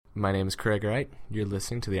My name is Craig Wright. You're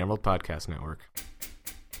listening to the Emerald Podcast Network.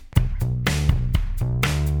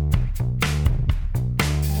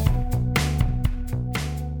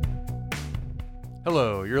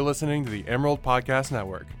 Hello, you're listening to the Emerald Podcast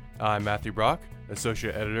Network. I'm Matthew Brock,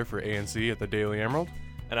 Associate Editor for ANC at the Daily Emerald.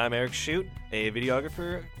 And I'm Eric Shute, a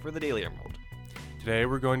videographer for the Daily Emerald. Today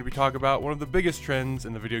we're going to be talking about one of the biggest trends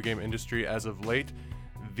in the video game industry as of late,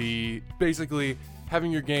 the basically having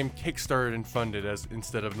your game kickstarted and funded as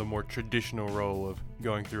instead of the more traditional role of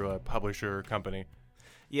going through a publisher or company.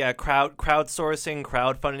 Yeah, crowdsourcing,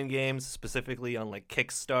 crowdfunding games, specifically on like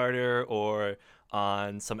Kickstarter or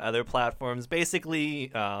on some other platforms. Basically,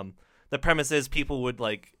 the premise is people would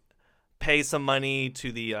like pay some money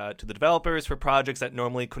to the developers for projects that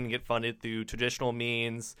normally couldn't get funded through traditional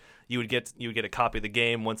means. You would get a copy of the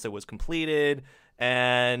game once it was completed,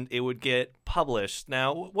 and it would get published.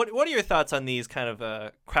 Now, what are your thoughts on these kind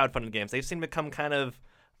of crowdfunded games? They've seemed to become kind of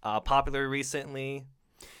popular recently.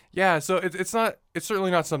 Yeah, so it's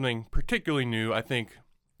certainly not something particularly new. I think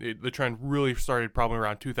the trend really started probably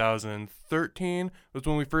around 2013 was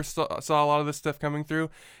when we first saw a lot of this stuff coming through.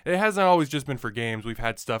 It hasn't always just been for games. We've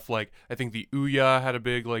had stuff like, I think the Ouya had a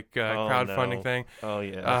big crowdfunding thing. Oh,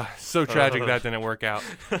 yeah. So tragic that didn't work out.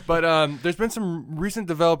 But there's been some recent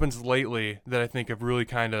developments lately that I think have really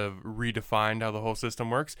kind of redefined how the whole system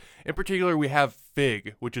works. In particular, we have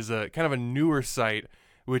Fig, which is a kind of a newer site,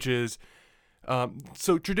 which is...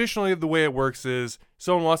 So traditionally the way it works is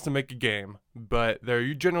someone wants to make a game, but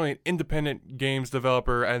they're generally an independent games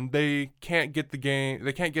developer and they can't get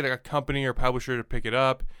a company or publisher to pick it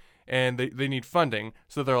up, and they need funding.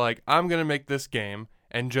 So they're like, I'm going to make this game,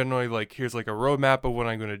 and generally like, here's like a roadmap of what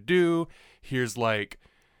I'm going to do. Here's like,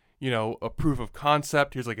 a proof of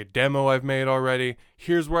concept. Here's like a demo I've made already.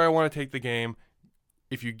 Here's where I want to take the game.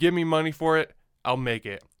 If you give me money for it, I'll make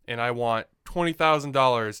it. And I want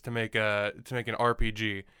 $20,000 to make an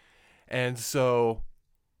RPG. And so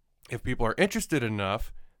if people are interested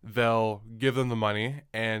enough, they'll give them the money,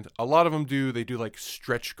 and a lot of them do like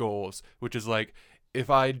stretch goals, which is like, if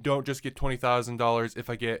I don't just get $20,000, if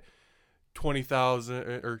I get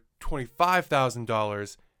 $20,000 or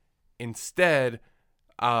 $25,000 instead,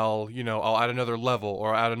 I'll add another level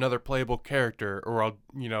or add another playable character, or I'll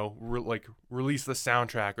release the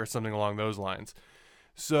soundtrack or something along those lines.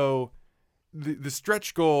 So the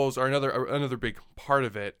stretch goals are another big part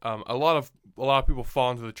of it. A lot of people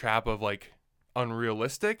fall into the trap of like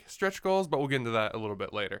unrealistic stretch goals, but we'll get into that a little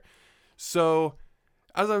bit later. So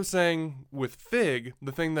as I was saying with Fig,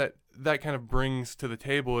 the thing that kind of brings to the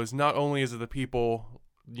table is not only is it the people,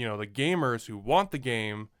 the gamers who want the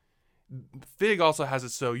game, Fig also has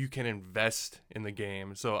it so you can invest in the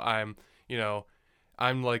game. So I'm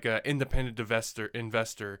like an independent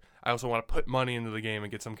investor. I also want to put money into the game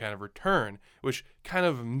and get some kind of return, which kind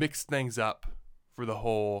of mixed things up for the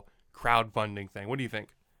whole crowdfunding thing. What do you think?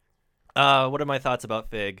 What are my thoughts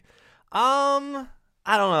about Fig? I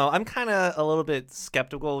don't know. I'm kind of a little bit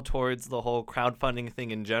skeptical towards the whole crowdfunding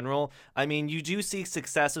thing in general. I mean, you do see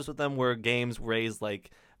successes with them where games raise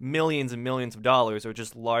like millions and millions of dollars or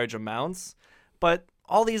just large amounts, but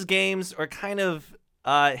all these games are kind of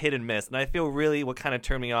hit and miss. And I feel really what kind of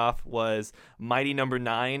turned me off was Mighty Number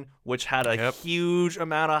 9, which had a huge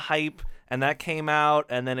amount of hype, and that came out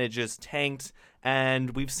and then it just tanked.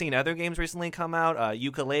 And we've seen other games recently come out,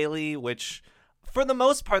 Yooka-Laylee, which for the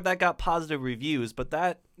most part that got positive reviews, but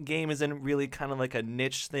that game isn't really kind of like a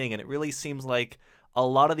niche thing, and it really seems like a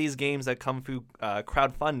lot of these games that come through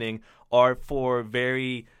crowdfunding are for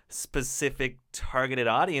very specific targeted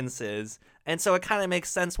audiences. And so it kind of makes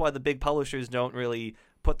sense why the big publishers don't really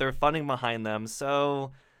put their funding behind them.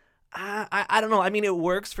 So I don't know. I mean, it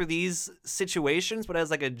works for these situations, but as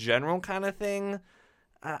like a general kind of thing,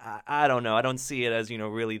 I don't know. I don't see it as,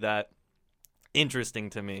 really that interesting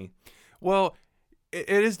to me. Well, it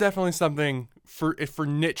is definitely something for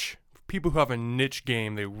niche people who have a niche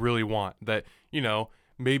game they really want, that,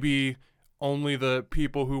 maybe only the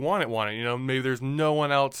people who want it. Maybe there's no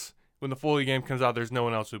one else. When the full game comes out, there's no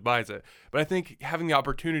one else who buys it. But I think having the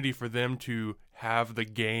opportunity for them to have the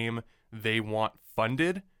game they want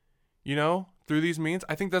funded, through these means,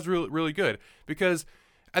 I think that's really, really good. Because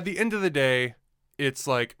at the end of the day, it's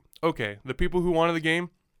like, okay, the people who wanted the game,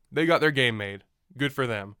 they got their game made. Good for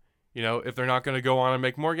them. If they're not going to go on and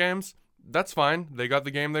make more games, that's fine. They got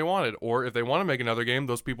the game they wanted. Or if they want to make another game,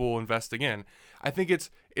 those people will invest again. I think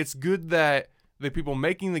it's good that the people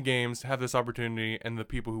making the games have this opportunity, and the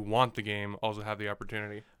people who want the game also have the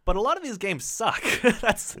opportunity. But a lot of these games suck.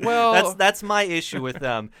 That's my issue with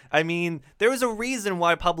them. I mean, there is a reason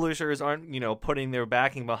why publishers aren't, putting their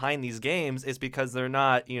backing behind these games. Is because they're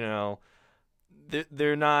not,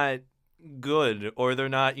 they're not good, or they're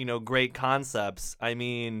not, great concepts. I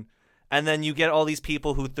mean, and then you get all these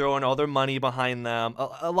people who throw in all their money behind them.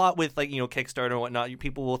 A lot with like, Kickstarter and whatnot.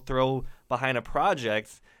 People will throw behind a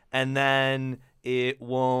project, and then it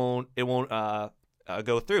won't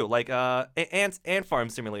go through. Like Ant Farm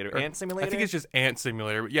Simulator, Ant Simulator. I think it's just Ant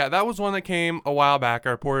Simulator. But yeah, that was one that came a while back.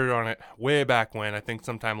 I reported on it way back when, I think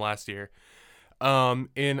sometime last year.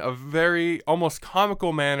 In a very almost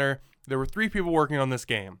comical manner, there were 3 people working on this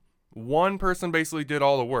game. One person basically did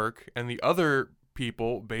all the work, and the other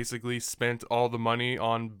people basically spent all the money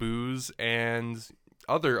on booze and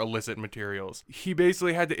other illicit materials. He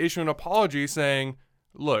basically had to issue an apology saying,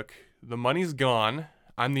 look, the money's gone.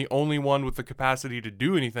 I'm the only one with the capacity to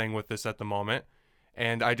do anything with this at the moment.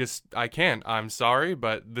 And I can't. I'm sorry,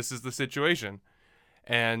 but this is the situation.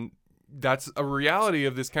 And that's a reality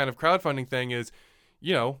of this kind of crowdfunding thing is,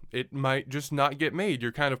 it might just not get made.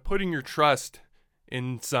 You're kind of putting your trust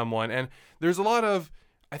in someone. And there's a lot of,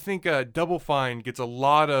 I think Double Fine gets a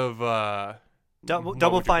lot of...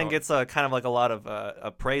 Double Fine gets kind of like a lot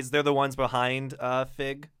of praise. They're the ones behind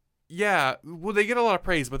Fig. Yeah, well, they get a lot of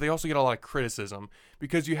praise, but they also get a lot of criticism.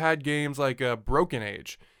 Because you had games like Broken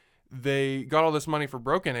Age. They got all this money for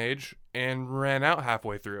Broken Age and ran out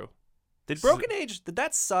halfway through. Did Broken Age, did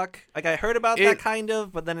that suck? Like, I heard about that kind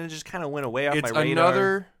of, but then it just kind of went away off my radar. It's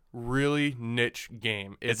another really niche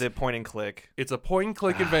game. Is it point and click? It's a point and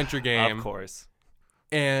click adventure game. Of course.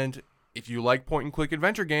 And if you like point and click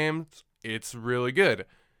adventure games, it's really good.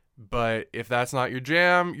 But if that's not your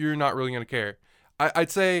jam, you're not really going to care.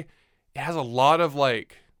 I'd say it has a lot of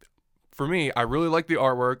for me, I really like the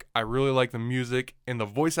artwork. I really like the music, and the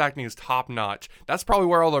voice acting is top notch. That's probably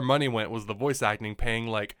where all their money went, was the voice acting,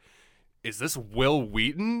 paying is this Will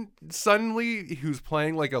Wheaton suddenly who's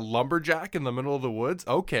playing like a lumberjack in the middle of the woods?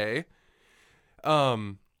 Okay.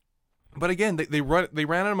 But again, they ran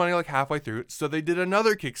out of money halfway through, so they did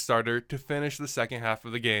another Kickstarter to finish the second half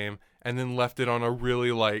of the game, and then left it on a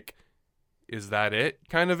really is that it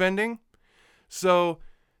kind of ending. So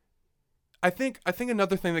I think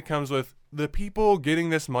another thing that comes with the people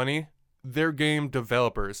getting this money, they're game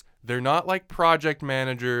developers. They're not project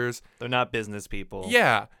managers. They're not business people.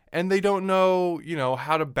 Yeah, and they don't know,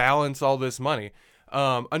 how to balance all this money.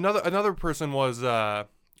 Another person was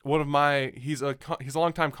one of my, he's a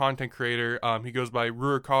longtime content creator. He goes by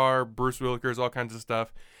Rurakar, Bruce Willikers, all kinds of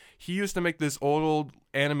stuff. He used to make this old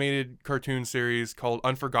animated cartoon series called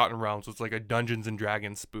Unforgotten Realms. It's like a Dungeons and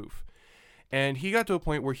Dragons spoof. And he got to a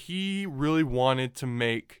point where he really wanted to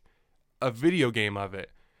make a video game of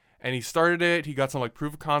it. And he started it. He got some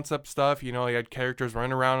proof of concept stuff. He had characters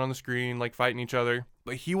running around on the screen, fighting each other.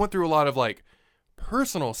 But he went through a lot of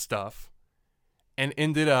personal stuff and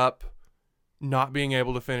ended up not being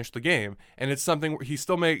able to finish the game. And it's something where he's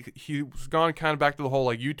gone kind of back to the whole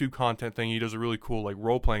YouTube content thing. He does a really cool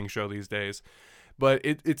role-playing show these days. But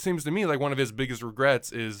it seems to me one of his biggest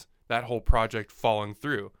regrets is that whole project falling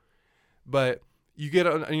through. But you get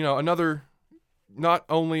another, not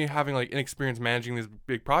only having inexperience managing these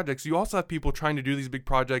big projects, you also have people trying to do these big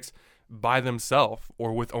projects by themselves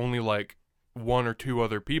or with only 1 or 2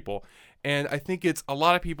 other people. And I think it's a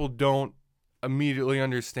lot of people don't immediately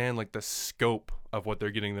understand the scope of what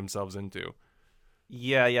they're getting themselves into.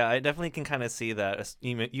 Yeah, I definitely can kind of see that.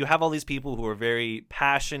 You have all these people who are very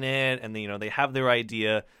passionate, and they have their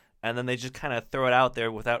idea, and then they just kind of throw it out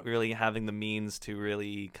there without really having the means to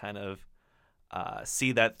really kind of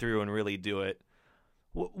see that through and really do it.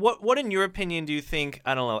 What in your opinion do you think,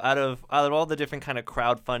 I don't know, out of all the different kind of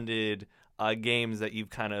crowdfunded games that you've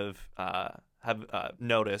kind of have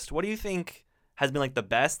noticed, what do you think has been the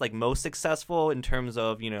best, most successful in terms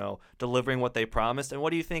of, delivering what they promised? And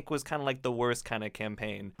what do you think was kind of the worst kind of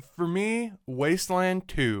campaign? For me, Wasteland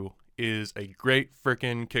 2 is a great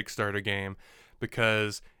freaking Kickstarter game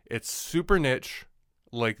because it's super niche.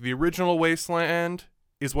 The original Wasteland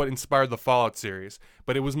is what inspired the Fallout series,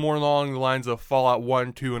 but it was more along the lines of Fallout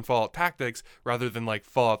 1, 2, and Fallout Tactics rather than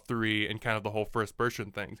Fallout 3 and kind of the whole first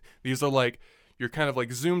person things. These are you're kind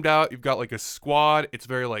of zoomed out, you've got a squad, it's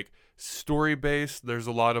very story based. There's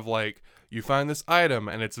a lot of you find this item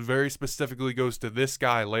and it's very specifically goes to this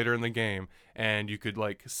guy later in the game, and you could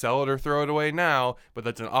sell it or throw it away now, but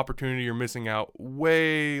that's an opportunity you're missing out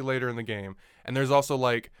way later in the game. And there's also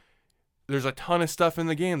there's a ton of stuff in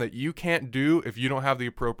the game that you can't do if you don't have the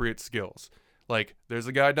appropriate skills. There's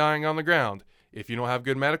a guy dying on the ground. If you don't have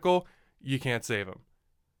good medical, you can't save him.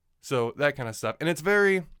 So that kind of stuff. And it's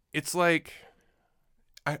I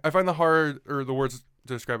find the words to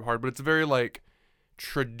describe it hard, but it's very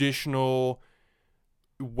traditional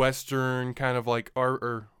Western kind of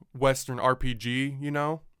or Western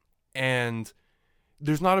RPG, and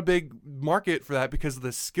there's not a big market for that because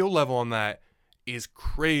the skill level on that is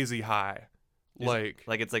crazy high. Like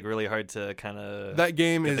it's like really hard to kind of that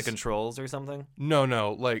game get is the controls or something.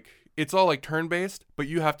 No, like it's all like turn-based, but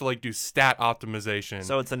you have to like do stat optimization.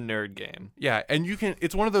 So it's a nerd game. Yeah, and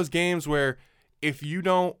it's one of those games where if you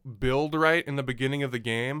don't build right in the beginning of the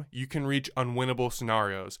game, you can reach unwinnable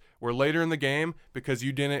scenarios. Where later in the game, because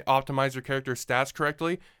you didn't optimize your character's stats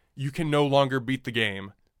correctly, you can no longer beat the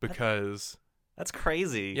game because That's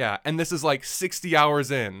crazy. yeah, and this is like 60 hours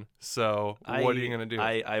in. So what are you gonna do?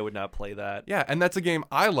 I would not play that. Yeah, and that's a game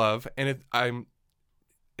I love, and I'm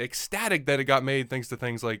ecstatic that it got made thanks to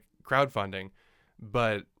things like crowdfunding,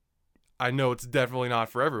 but I know it's definitely not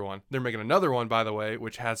for everyone. They're making another one, by the way,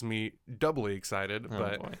 which has me doubly excited. Oh,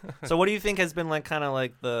 but boy. So what do you think has been like kind of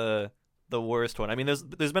like the worst one? I mean, there's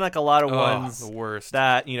been like a lot of ones the worst.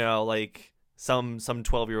 that, you know, like some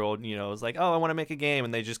 12-year-old, you know, is like, oh, I want to make a game,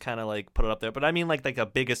 and they just kind of like put it up there. But I mean like a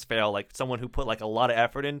biggest fail, like someone who put like a lot of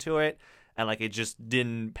effort into it and like it just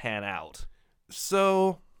didn't pan out.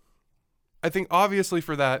 So I think obviously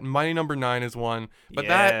for that, Mighty Number 9 is one. But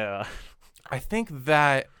yeah. I think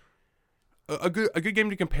that a good game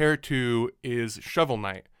to compare it to is Shovel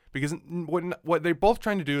Knight, because what they're both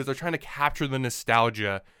trying to do is they're trying to capture the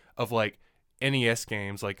nostalgia of like NES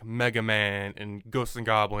games like Mega Man and Ghosts and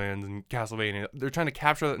Goblins and Castlevania. They're trying to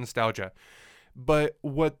capture that nostalgia. But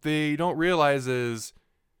what they don't realize is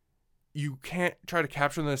you can't try to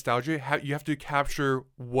capture the nostalgia. You have to capture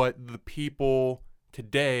what the people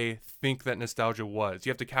today think that nostalgia was. You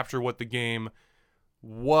have to capture what the game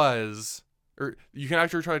was. Or you can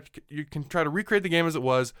actually try to recreate the game as it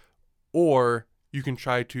was, or you can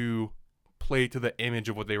try to play to the image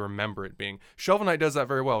of what they remember it being. Shovel Knight does that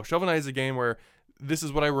very well. Shovel Knight is a game where this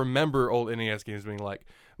is what I remember old NES games being like.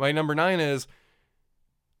 My number 9 is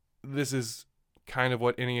this is kind of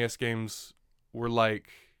what NES games were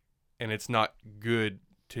like, and it's not good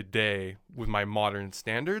today with my modern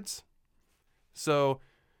standards. So,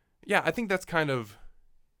 yeah, I think that's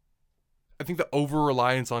I think the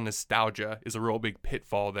over-reliance on nostalgia is a real big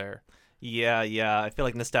pitfall there. Yeah. I feel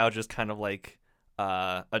like nostalgia is kind of like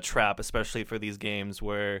a trap, especially for these games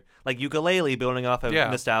where, like Yooka-Laylee, building off of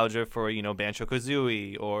nostalgia for, you know,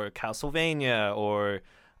 Banjo-Kazooie or Castlevania or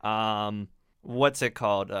what's it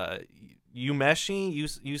called? Yumeshi?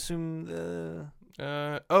 It's on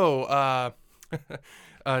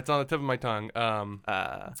the tip of my tongue.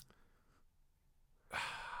 I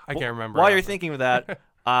can't remember. While you're thinking of that,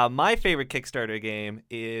 my favorite Kickstarter game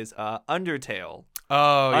is Undertale.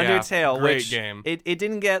 Oh, Undertale, yeah. Great which game. It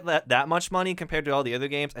didn't get that much money compared to all the other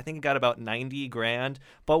games. I think it got about $90,000.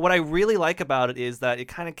 But what I really like about it is that it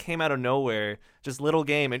kind of came out of nowhere. Just little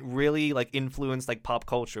game. It really like influenced like pop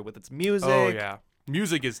culture with its music. Oh yeah,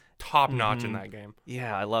 music is top notch in that game.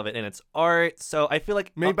 Yeah, I love it, and it's art. So I feel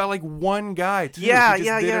like made by like one guy too. Yeah, he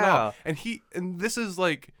just did it all. And this is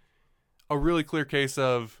like a really clear case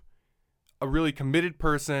of a really committed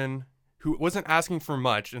person who wasn't asking for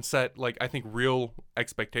much and set, like, I think real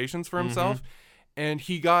expectations for himself. And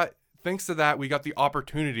he got, thanks to that, we got the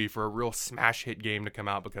opportunity for a real smash hit game to come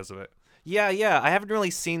out because of it. Yeah. I haven't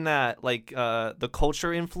really seen that, like, the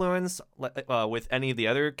culture influence with any of the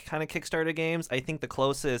other kind of Kickstarter games. I think the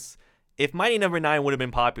closest, if Mighty Number 9 would have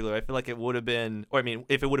been popular, I feel like it would have been, or I mean,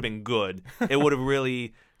 if it would have been good, it would have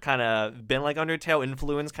really kind of been like Undertale,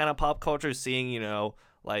 influenced kind of pop culture, seeing, you know,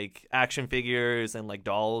 like action figures and like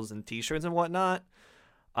dolls and t-shirts and whatnot.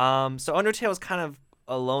 So Undertale is kind of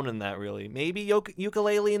alone in that, really. Maybe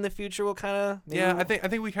Yooka-Laylee in the future will kind of... Yeah, I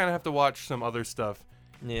think we kind of have to watch some other stuff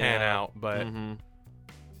pan out, but...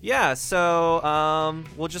 Yeah, so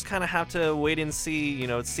we'll just kind of have to wait and see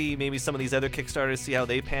maybe some of these other Kickstarters, see how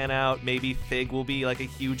they pan out. Maybe Fig will be like a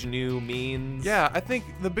huge new means. Yeah, I think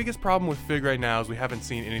the biggest problem with Fig right now is we haven't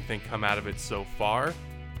seen anything come out of it so far.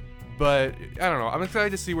 But I don't know. I'm excited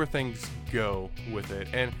to see where things go with it,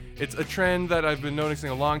 and it's a trend that I've been noticing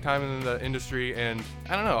a long time in the industry. And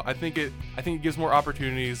I don't know. I think it gives more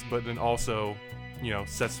opportunities, but then also, you know,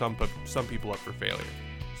 sets some people up for failure.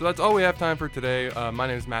 So that's all we have time for today. My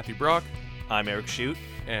name is Matthew Brock. I'm Eric Shute,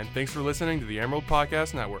 and thanks for listening to the Emerald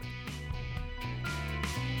Podcast Network.